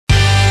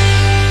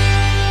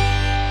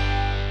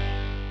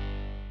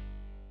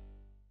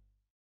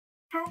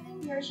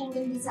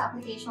Schengen visa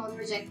application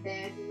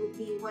rejected would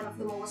be one of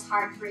the most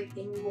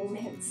heartbreaking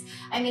moments.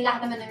 I mean,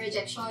 lahat naman ng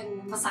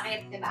rejection,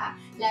 masakit, di ba?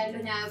 Lalo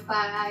na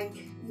pag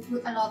you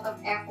put a lot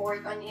of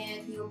effort on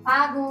it, yung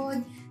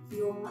pagod,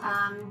 yung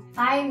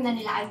time na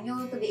nilaan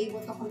nyo to be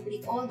able to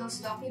complete all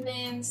those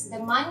documents, the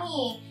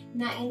money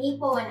na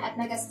inipon at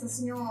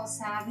nagastos nyo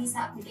sa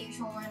visa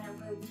application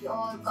will be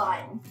all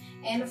gone.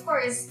 And of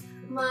course,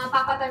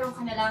 mapapatanong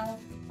ka na lang,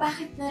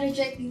 bakit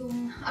na-reject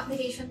yung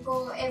application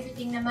ko?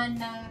 Everything naman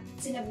na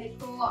sinabit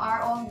ko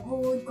are all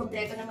good,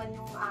 kompleto naman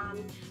yung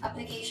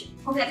application,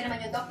 kompleto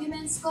naman yung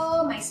documents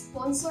ko, may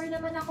sponsor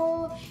naman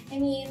ako. I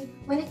mean,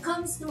 when it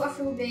comes to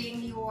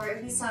approving your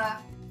visa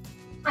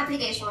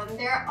application,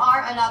 there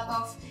are a lot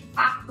of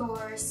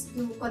factors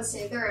to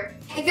consider.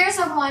 If you're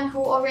someone who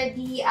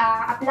already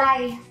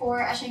applied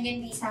for a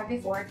Schengen visa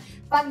before,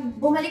 pag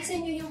bumalik sa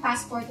inyo yung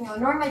passport nyo,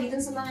 normally dun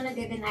sa mga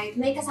nade-deny,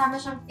 may kasama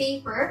siyang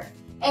paper,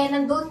 and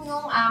nandun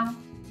yung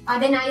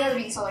denial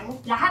reason,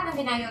 lahat ng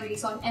denial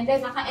reason, and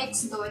then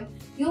naka-X dun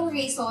yung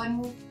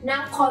reason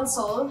ng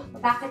consul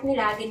bakit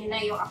nila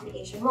dineny yung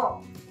application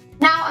mo.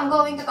 Now, I'm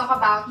going to talk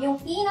about yung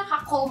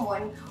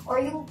pinaka-common or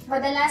yung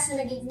madalas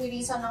na nagiging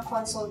reason ng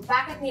consul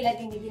bakit nila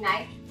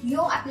dinideny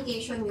yung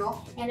application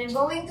nyo, and I'm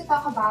going to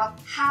talk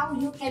about how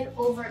you can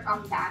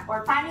overcome that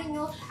or paano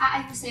nyo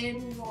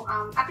aayusin yung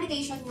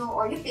application nyo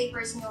or yung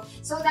papers nyo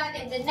so that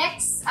in the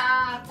next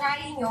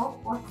try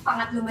nyo, or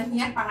pangatlo man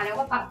yan,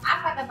 pangalawa,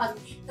 pang-apat na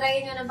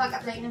pag-try nyo ng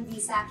pag-apply ng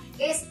visa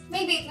is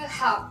maybe it will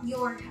help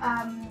your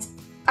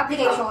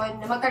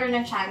application na magkaroon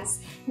ng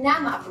chance na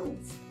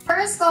ma-approve.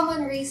 First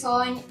common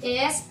reason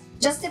is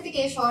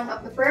justification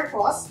of the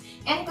purpose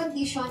and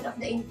condition of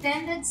the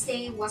intended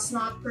stay was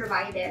not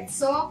provided.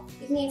 So,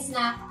 it means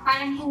na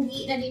parang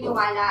hindi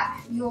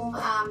naniniwala yung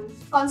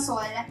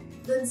consul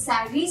dun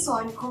sa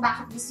reason kung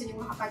bakit gusto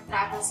niyo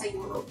makapag-travel sa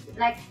Europe.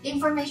 Like, the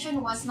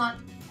information was not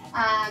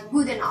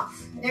good enough.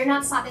 They're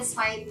not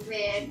satisfied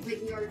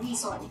with your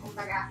reason,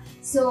 kumbaga.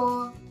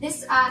 So,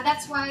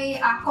 that's why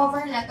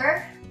cover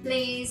letter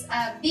plays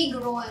a big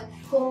role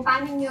kung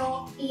paano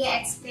nyo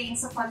i-explain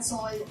sa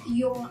consul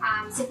yung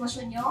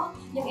sitwasyon nyo,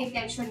 yung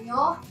intention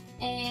nyo,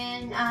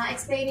 and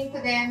explaining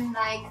to them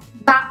like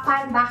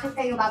bakit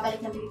kayo babalik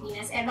ng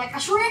Pilipinas, and like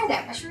assuring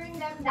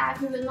them that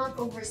we will not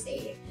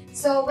overstay.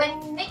 So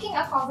when making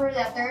a cover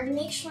letter,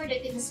 make sure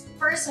that it is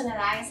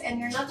personalized and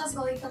you're not just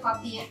going to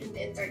copy it in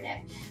the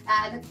internet.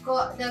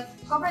 The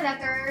cover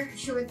letter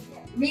should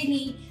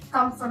really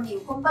come from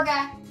you.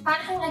 Kumbaga,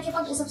 parang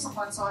nakipag-usap sa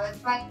consul,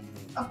 but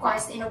of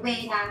course, in a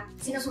way na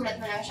sinusulat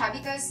mo lang siya.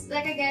 Because,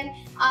 like again,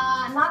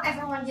 not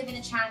everyone given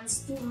a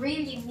chance to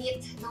really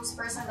meet those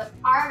persons that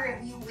are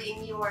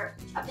reviewing your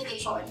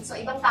application. So,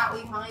 ibang tao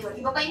yung mga yun.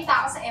 Iba pa yung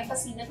tao sa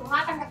embassy na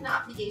tumatanggap ng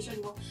application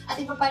mo,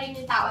 at iba pa rin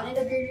yung tao na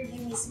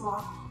nag-review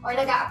mismo or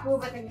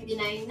nag-approve at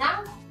nag-deny ng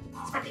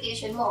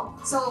application mo.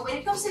 So,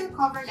 when it comes to your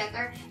cover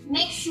letter,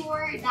 make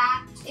sure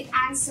that it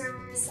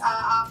answers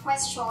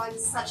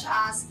questions such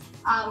as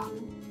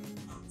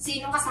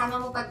sino kasama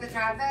mo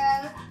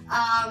pagka-travel,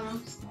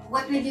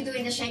 what will you do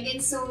in the Schengen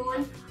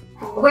zone,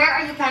 where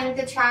are you planning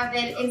to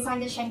travel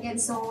inside the Schengen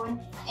zone,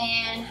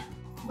 and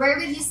where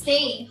will you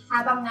stay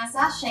habang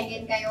nasa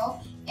Schengen kayo,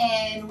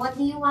 and why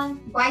do you want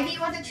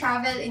to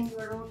travel in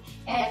Europe,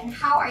 and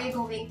how are you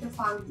going to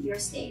fund your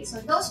stay. So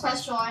those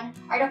questions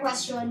are the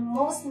question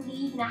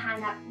mostly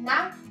hinahanap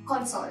ng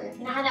consul,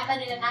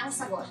 hinahanapan nila ng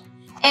sagot.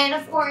 And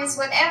of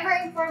course, whatever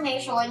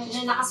information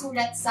na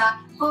nakasulat sa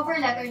cover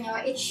letter nyo,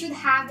 it should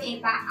have a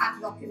backup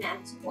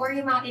document or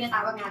yung mga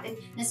tinatawag natin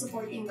na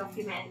supporting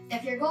document.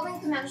 If you're going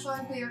to mention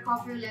to your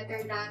cover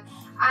letter that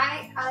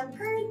I am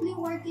currently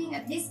working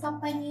at this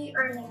company,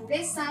 earning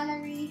this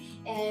salary,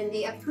 and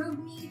they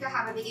approved me to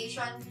have a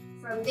vacation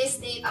from this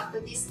date up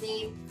to this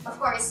date,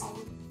 of course,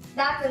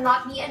 that will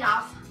not be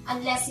enough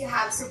unless you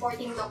have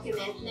supporting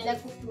document na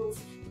nag-prove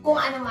kung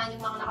ano man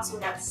yung mga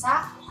nakasulat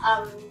sa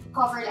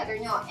cover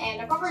letter nyo. And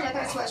the cover letter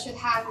as well should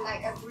have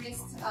like a brief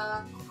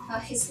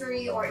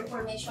history or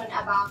information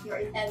about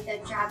your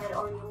intended travel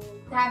or yung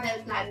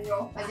travel plan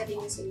nyo pagdating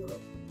nyo sa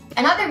Europe.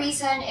 Another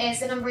reason is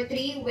the number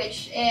 3,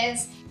 which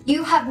is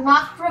you have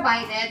not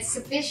provided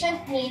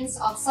sufficient means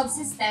of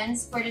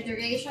subsistence for the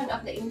duration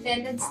of the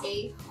intended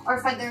stay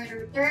or for the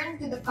return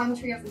to the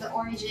country of the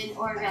origin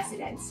or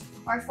residence,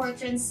 or for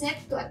transit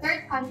to a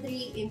third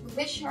country into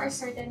which you are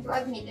certain to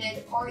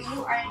admitted or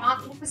you are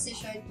not in a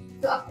position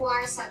to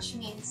acquire such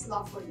means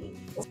lawfully.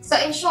 So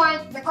in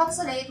short, the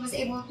consulate was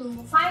able to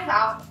find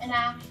out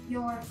na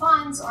your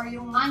funds or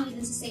yung money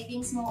dun sa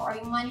savings mo or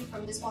yung money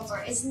from the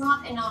sponsor is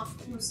not enough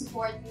to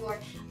support your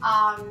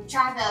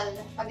travel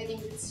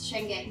pagdating dun sa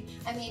Schengen.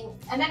 I mean,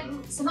 and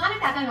then, sa mga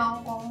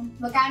nagtatanong kung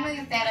magkano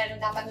yung pera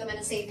na dapat naman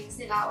ng savings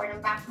nila or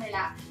ng bank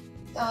nila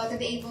to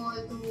be able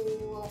to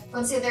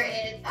consider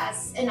it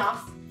as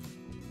enough,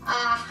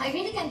 I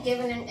really can't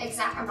give an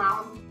exact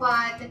amount,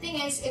 but the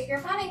thing is, if you're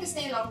planning to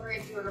stay longer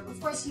in Europe, of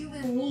course, you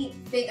will need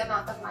big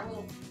amount of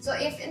money. So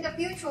if in the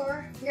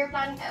future, you're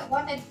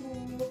wanted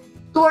to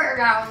tour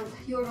around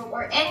Europe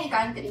or any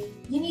country,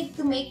 you need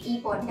to make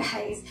ipon,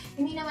 guys.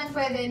 Hindi naman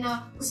pwede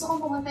na gusto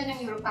kong pumunta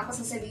ng Europe tapos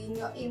sasabihin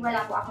nyo,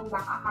 wala po akong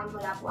bank account,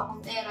 wala po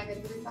akong pera,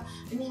 ganun pa.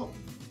 I mean,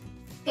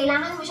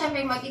 kailangan mo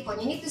syempre mag-ipon.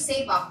 You need to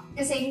save up.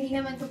 Kasi hindi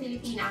naman to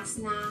Pilipinas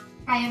na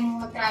kaya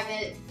mo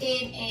mag-travel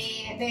in a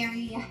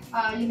very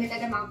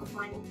limited amount of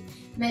money.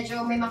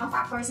 Medyo may mga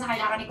factors na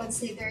kailangan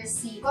i-consider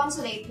si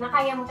consulate na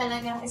kaya mo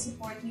talagang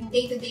i-support yung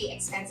day-to-day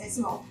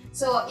expenses mo.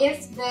 So,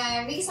 if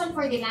the reason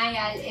for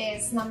denial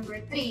is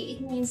number 3, it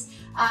means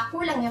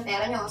kulang yung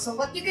pera nyo. So,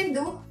 what you can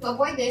do to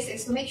avoid this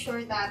is to make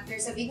sure that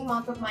there's a big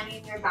amount of money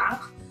in your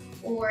bank.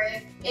 Or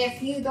if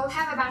you don't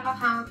have a bank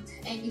account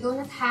and you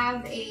don't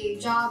have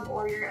a job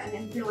or you're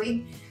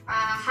unemployed,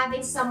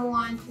 having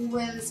someone who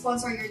will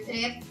sponsor your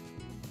trip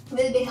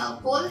will be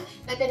helpful.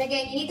 But then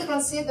again, you need to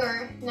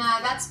consider na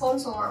that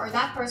sponsor or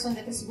that person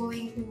that is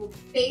going to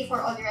pay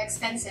for all your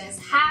expenses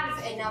have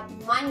enough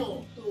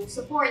money to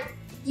support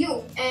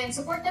you and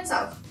support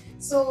themselves.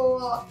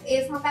 So,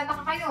 if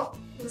magtataka kayo,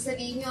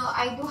 sabihin nyo,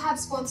 I do have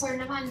sponsor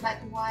naman, but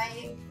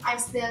why I'm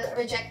still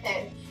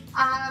rejected?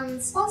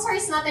 Sponsor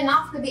is not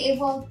enough to be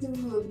able to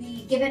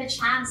be given a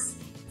chance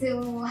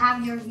to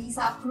have your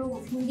visa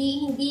approved.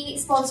 Hindi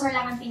sponsor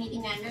lang ang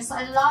tinitingnan. There's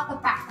a lot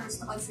of factors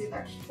to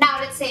consider. Now,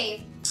 let's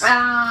say,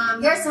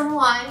 you're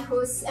someone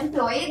who's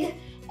employed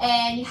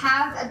and you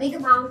have a big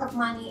amount of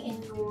money in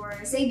your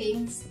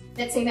savings.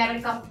 Let's say,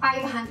 meron kang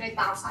 500,000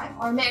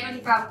 or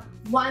meron kang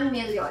 1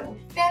 million,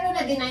 pero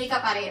na-deny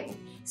ka pa rin.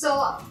 So,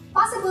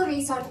 possible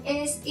reason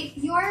is if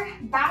your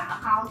bank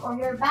account or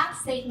your bank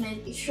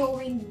statement is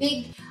showing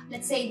big,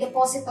 let's say,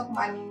 deposit of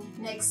money,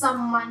 like some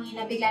money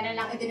na bigla na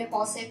lang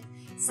i-deposit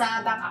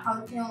sa bank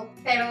account nyo.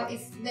 Pero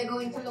if they're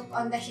going to look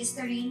on the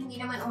history, hindi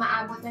naman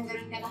umaabot ng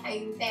ganun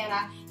kalaki yung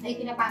pera na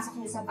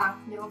ipinapasok nyo sa bank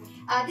nyo.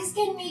 This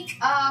can make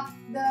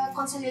the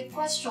consulate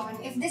question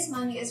if this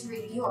money is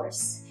really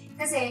yours.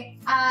 Kasi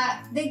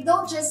they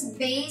don't just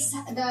base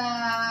the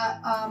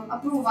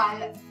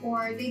approval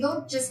or they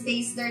don't just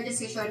base their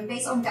decision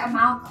based on the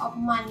amount of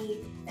money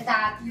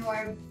that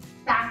your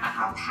bank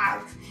account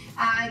have.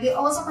 They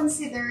also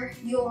consider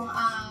yung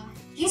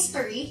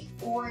history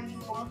or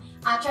yung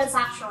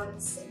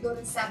transactions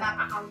dun sa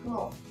bank account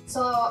mo.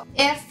 So,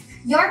 if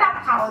your bank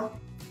account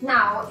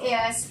now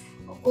is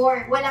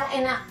or walang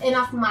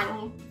enough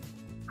money,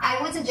 I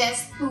would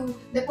suggest to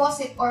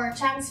deposit or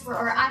transfer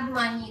or add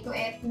money to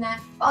it na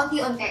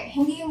paunti-unti,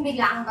 hindi yung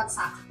biglaang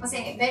bagsak.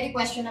 Kasi very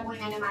questionable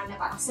nga naman na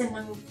parang saan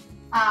nang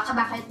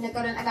bakit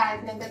nagkaroon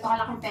agad ng ganito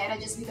kalaking pera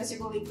just because you're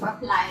going to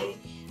apply,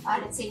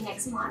 let's say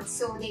next month.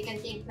 So they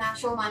can think na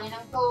show money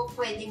lang to,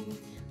 pwedeng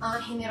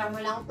hinira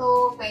mo lang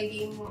to,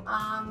 pwedeng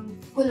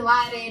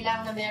kunwari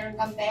lang na meron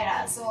kang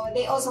pera. So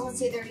they also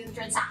consider yung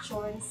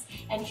transactions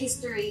and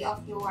history of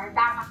your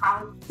bank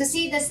account to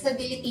see the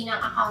stability ng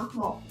account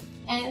mo.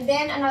 And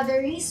then, another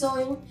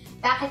reason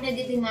bakit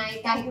na-deny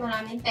kahit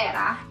maraming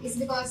pera is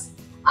because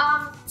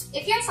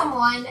if you're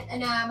someone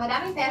na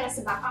maraming pera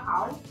sa bank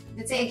account,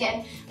 let's say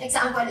again,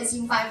 example is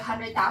yung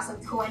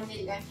 500,000 to 1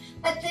 million,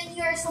 but then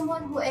you're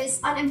someone who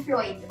is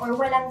unemployed or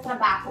walang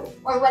trabaho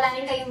or wala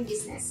rin kayong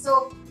business.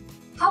 So,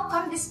 how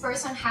come this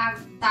person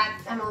have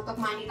that amount of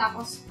money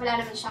tapos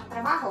wala naman siyang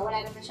trabaho,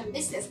 wala naman siyang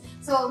business?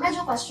 So,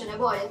 medyo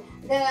questionable.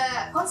 The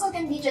consul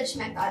can be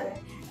judgmental.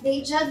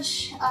 They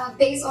judge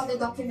based on the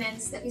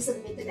documents that you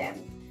submit to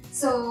them.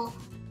 So,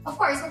 of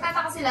course,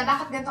 magtataka sila,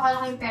 bakit ganito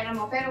kalaki yung pera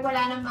mo, pero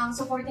wala namang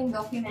supporting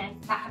document,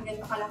 bakit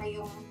ganito kalaki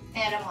yung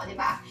pera mo, di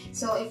ba?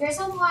 So, if you're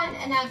someone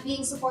na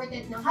being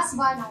supported ng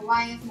husband, ng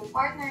wife, ng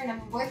partner,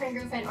 ng boyfriend,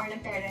 girlfriend, or ng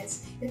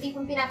parents, yung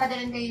tipong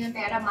pinapadalan kayo ng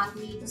pera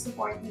monthly to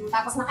support you,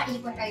 tapos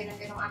nakaipon kayo ng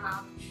ganong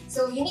amount.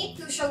 So, you need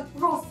to show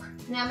proof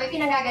na may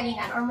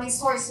pinanggagalingan or may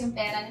source yung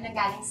pera na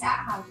nanggaling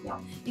sa account nyo.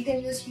 You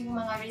can use yung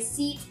mga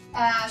receipt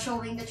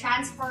showing the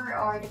transfer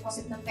or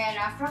deposit ng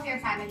pera from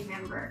your family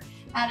member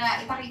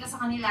para ipakita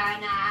sa kanila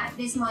na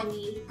this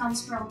money comes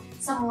from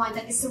someone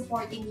that is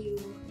supporting you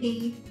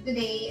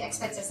day-to-day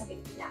expenses sa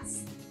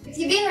Pilipinas. If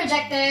you've been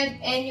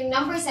rejected and yung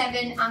number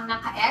 7 ang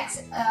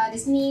naka-X,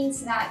 this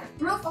means that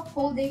proof of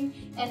holding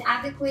an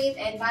adequate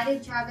and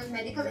valid travel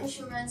medical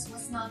insurance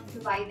was not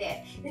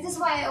provided. This is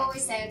why I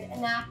always said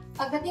na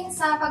pagdating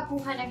sa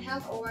pagkuha ng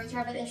health or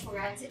travel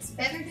insurance, it's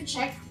better to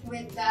check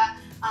with the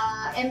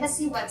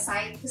embassy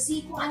website to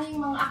see kung ano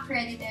yung mga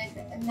accredited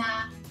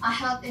na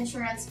health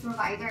insurance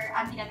provider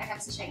ang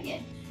tinatanggap sa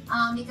Schengen.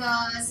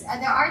 Because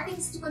there are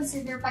things to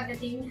consider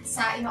pagdating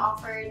sa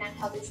ino-offer ng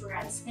health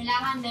insurance.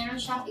 Kailangan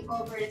meron siyang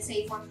i-cover, let's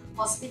say, for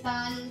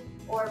hospital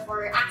or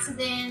for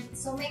accident.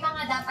 So, may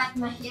mga dapat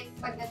ma-hit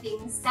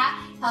pagdating sa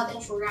health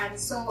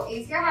insurance. So,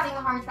 if you're having a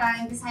hard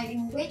time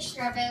deciding which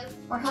travel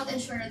or health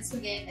insurance to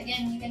get,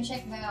 again, you can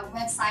check the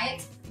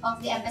website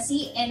of the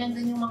embassy and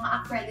nandun yung mga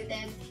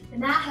accredited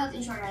na health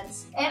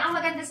insurance. And ang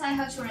maganda sa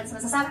health insurance,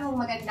 masasabi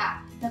mong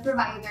maganda na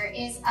provider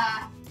is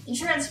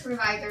insurance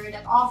provider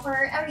that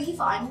offer a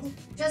refund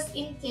just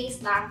in case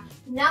lang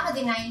na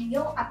ma-deny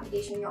yung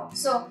application nyo.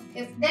 So,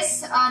 if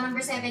this number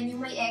 7 yung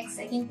may X,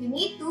 I think you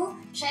need to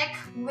check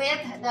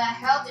with the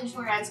health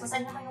insurance kung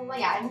saan nyo kayo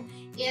mayan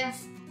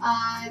if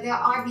they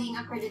are being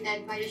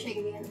accredited by the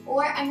Schengen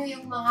or ano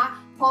yung mga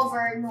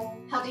cover ng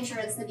health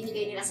insurance na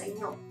binigay nila sa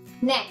inyo.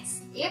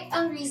 Next, if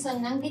ang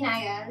reason ng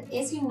denial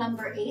is yung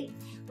number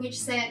 8, which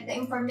said the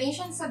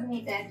information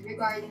submitted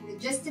regarding the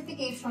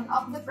justification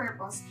of the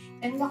purpose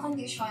and the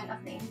condition of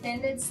the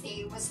intended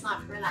stay was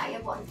not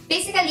reliable.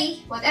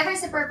 Basically, whatever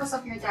is the purpose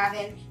of your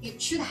travel,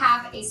 it should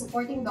have a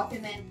supporting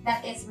document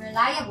that is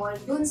reliable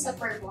dun sa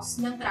purpose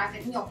ng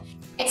travel nyo.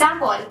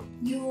 Example,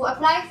 you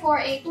apply for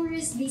a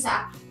tourist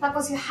visa,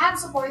 tapos you have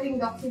supporting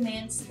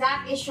documents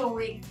that is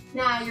showing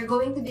na you're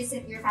going to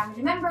visit your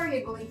family member,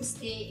 you're going to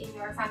stay in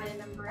your family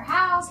member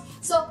house.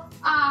 So,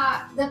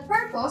 the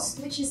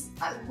purpose, which is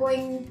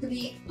going to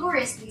be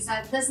tourist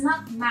visa, does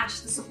not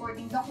match the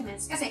supporting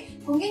documents. Kasi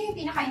kung yun yung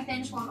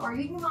pinaka-intention or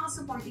yun yung mga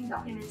supporting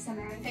documents na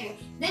meron kayo,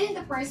 then in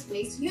the first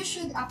place, you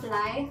should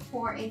apply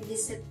for a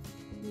visit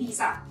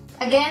visa.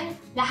 Again,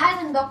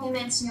 lahat ng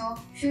documents nyo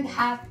should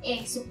have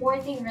a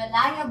supporting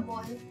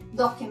reliable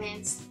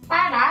documents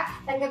para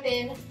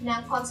tanggapin ng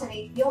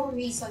consulate yung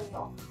reason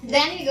nyo.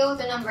 Then we go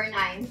to number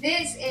 9.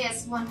 This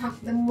is one of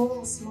the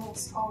most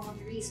common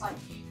reason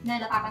na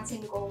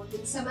napapansin ko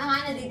dun sa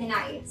mga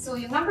nade-deny. So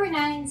yung number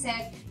 9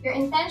 said, your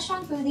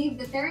intention to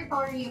leave the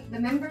territory of the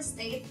member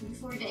state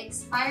before the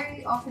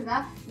expiry of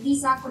the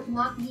visa could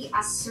not be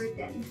as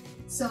certain.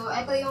 So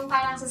ito yung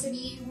parang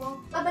sasabihin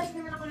mo, babalik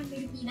naman ako ng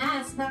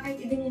Pilipinas,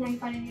 bakit i-deny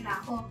pa rin nila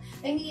ako?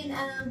 I mean,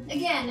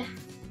 again,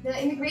 the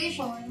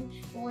immigration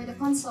or the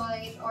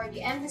consulate or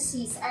the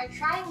embassies are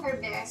trying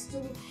their best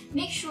to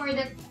make sure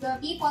that the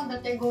people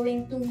that they're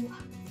going to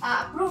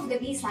approve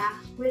the visa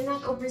will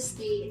not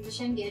overstay in the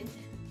Schengen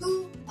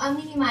to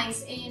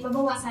minimize and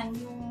mabawasan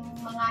yung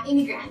mga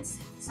immigrants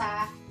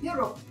sa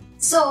Europe.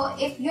 So,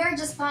 if you're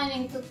just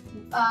planning to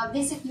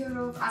visit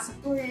Europe as a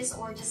tourist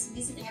or just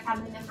visiting a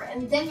family member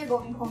and then you're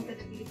going home to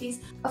the Philippines,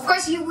 of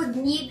course, you would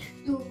need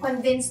to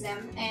convince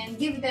them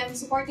and give them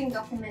supporting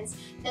documents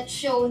that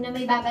show na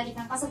may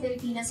babalikan ka sa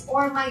Pilipinas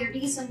or may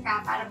reason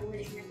ka para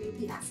bumalik ng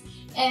Pilipinas.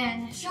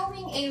 And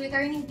showing a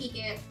returning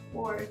ticket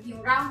or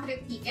yung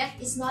round-trip ticket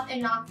is not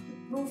enough to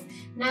prove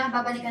na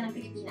babalikan ng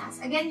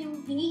Pilipinas. Again,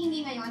 yung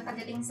hinihingi ngayon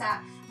pagdating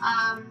sa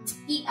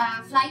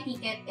flight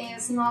ticket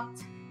is not.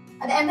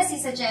 The embassy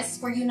suggests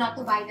for you not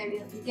to buy the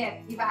real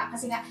ticket, di ba?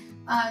 Kasi nga,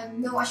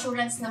 no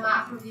assurance na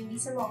ma-approve yung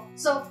visa mo.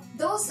 So,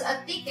 those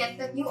tickets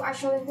that you are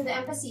showing to the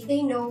embassy,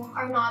 they know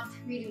are not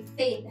really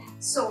paid.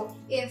 So,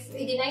 if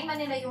i-deny man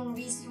nila yung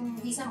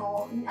visa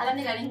mo, alam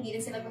nila na hindi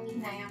rin sila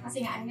panghihinayang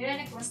kasi nga, ang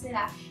nire-request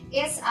nila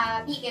is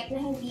a ticket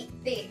na hindi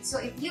paid.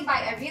 So, if you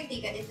buy a real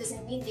ticket, it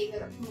doesn't mean they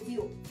will approve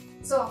you.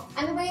 So,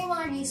 ano ba yung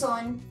mga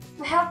reason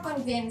to help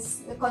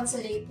convince the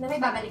consulate na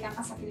may babalikan ka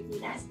sa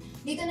Pilipinas?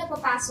 Dito na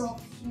papasok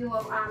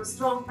yung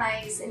strong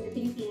ties in the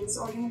Philippines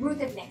or yung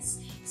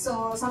rootedness.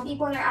 So, some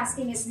people are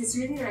asking, is this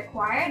really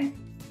required?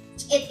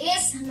 It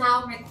is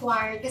now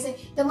required kasi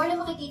the more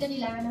na makikita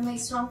nila na may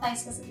strong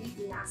ties ka sa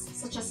Pilipinas,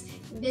 such as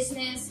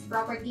business,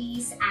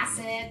 properties,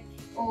 asset,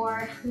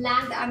 or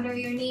land under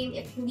your name.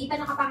 If hindi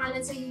pa nakapangalan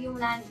sa iyo yung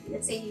land,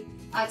 let's say,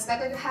 it's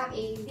better to have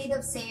a deed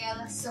of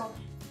sale. So,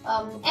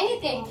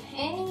 anything,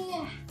 any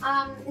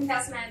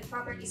investment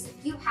properties that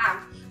you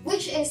have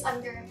which is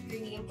under your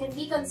name can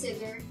be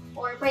considered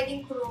or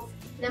pwedeng proof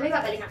na may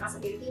babalikan ka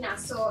sa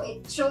Pilipinas. So,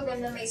 it showed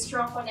them na may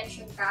strong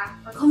connection ka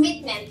or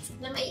commitment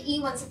na may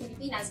iwan sa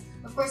Pilipinas.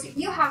 Of course, if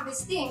you have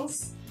these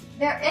things,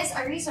 there is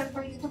a reason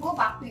for you to go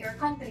back to your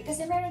country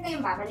kasi meron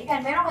kayong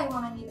babalikan, meron kayong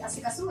mga need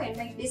asikasuhin,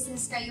 may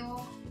business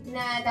kayo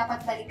na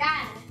dapat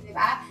balikan, di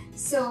ba?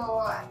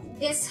 So,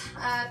 these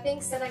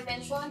things that I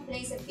mentioned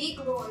plays a big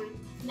role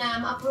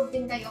na ma-approve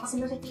din kayo kasi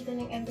makikita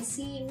ng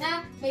embassy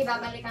na may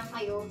babalikan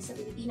kayo sa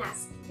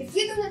Pilipinas. If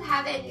you do not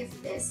have any of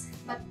this,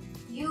 but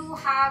you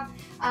have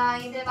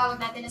yung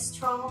tinatawag natin na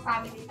strong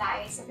family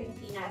ties sa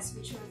Pilipinas,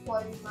 which will fall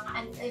yung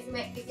mga, if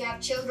you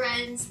have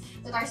children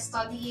that are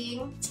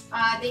studying,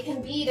 they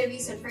can be the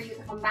reason for you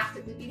to come back to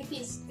the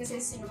Philippines kasi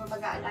sino ba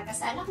mag-aalaga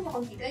sa anak niyo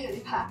kung hindi kayo,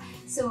 di ba?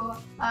 So,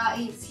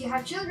 if you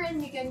have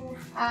children, you can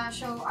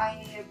show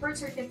a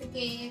birth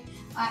certificate,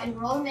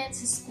 enrollment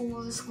sa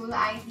school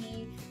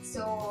ID.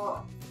 So,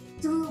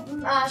 to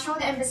show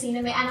the embassy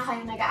na may anak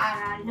kayong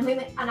nag-aaral, na may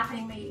anak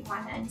kayong may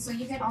iwanan. So,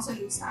 you can also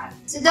use that.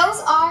 So,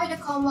 those are the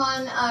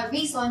common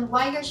reason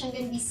why your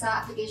Schengen visa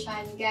application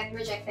get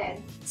rejected.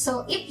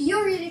 So, if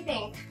you really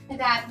think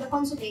that the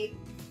consulate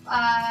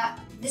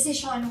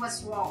decision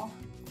was wrong,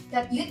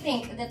 that you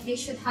think that they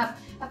should have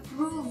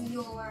approved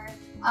your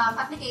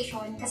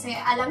application kasi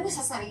alam nyo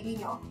sa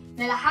sarili nyo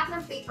na lahat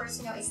ng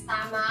papers nyo is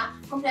tama,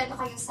 kompleto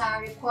kayo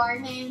sa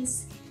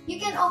requirements, you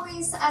can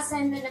always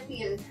send an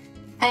appeal.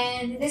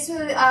 And this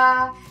will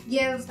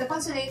give the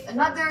consulate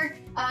another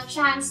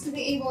chance to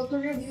be able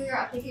to review your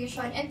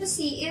application and to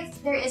see if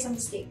there is a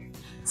mistake.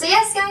 So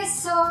yes guys,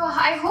 so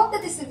I hope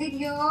that this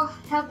video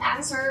helped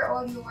answer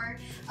all your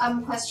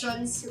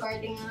questions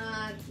regarding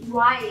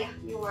why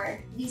your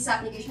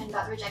visa application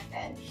got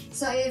rejected.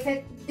 So if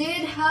it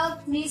did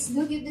help, please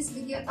do give this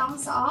video a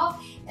thumbs up.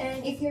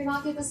 And if you're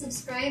not yet a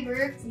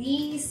subscriber,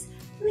 please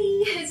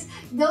please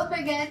don't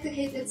forget to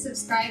hit that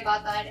subscribe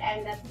button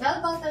and that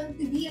bell button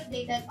to be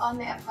updated on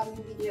my upcoming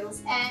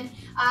videos. And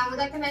I would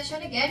like to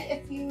mention again,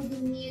 if you do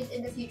need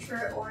in the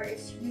future or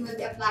if you will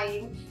be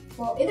applying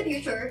for in the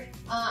future,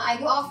 I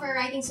do offer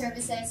writing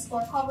services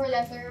for cover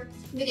letter,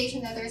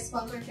 invitation letter,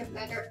 sponsorship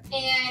letter,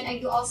 and I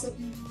do also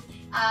do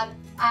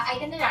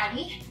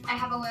itinerary. I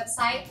have a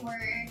website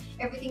where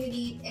everything you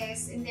need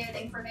is in there,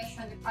 the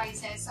information, the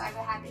prices, so I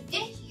will have it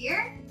in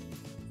here.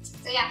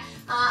 So yeah,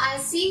 I'll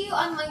see you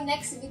on my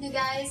next video,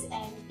 guys,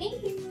 and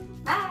thank you.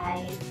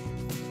 Bye!